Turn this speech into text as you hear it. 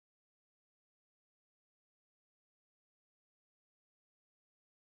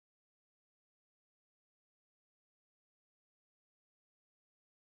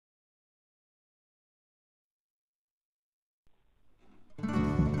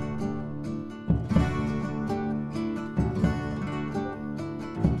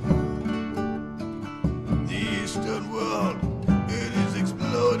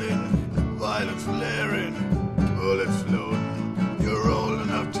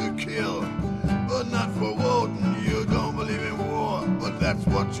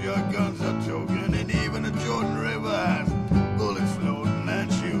but your guns are token, and even the Jordan River has bullets floating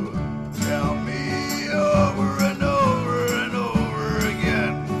at you. Tell me over and over and over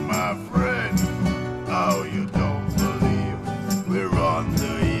again, my friend, how you don't believe we're on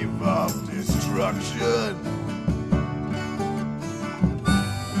the eve of destruction.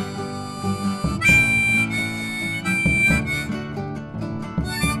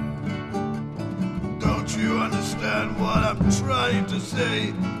 Don't you understand what I'm trying to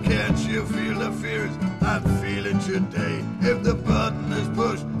say? Can't you feel the fears I'm feeling today? If the button is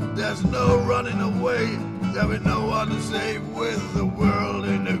pushed, there's no running away. There'll be no one to save with the world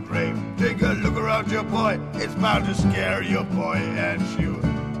in the grave. Take a look around your boy, it's bound to scare your boy and you.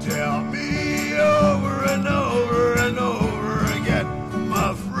 Tell me over and over and over again,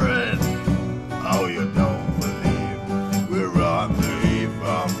 my friend, how you don't believe we're on the eve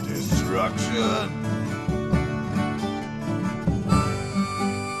of destruction.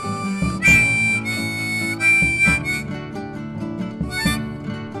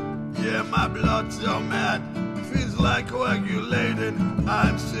 Yeah, my blood's so mad, feels like coagulating.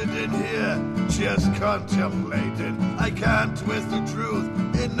 I'm sitting here just contemplating. I can't twist the truth,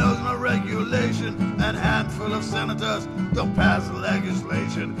 it knows no regulation. An handful of senators don't pass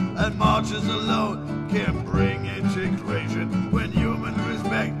legislation, and marches alone can't bring integration. When human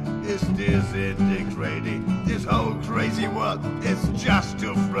respect is disintegrating, this whole crazy world is just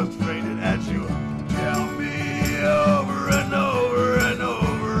too frustrated. As you tell me over and over and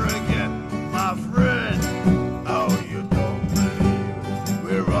over again, my friend, how you don't believe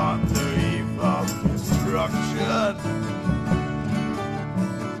we're on the eve of destruction.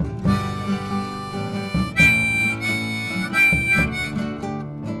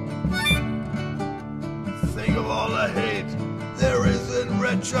 Think of all the hate there is in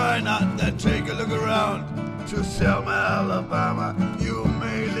Red China. Then take a look around to Selma, Alabama. You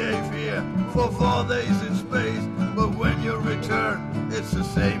may live here for 4 days in space, but when you return, it's the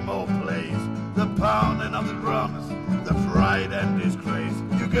same old place. The pounding of the drums, the pride and disgrace.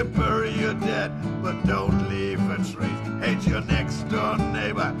 You can bury your dead, but don't leave a trace. Hate your next door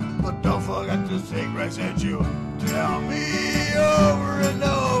neighbor, but don't forget to say grace. And you tell me over and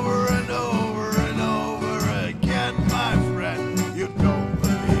over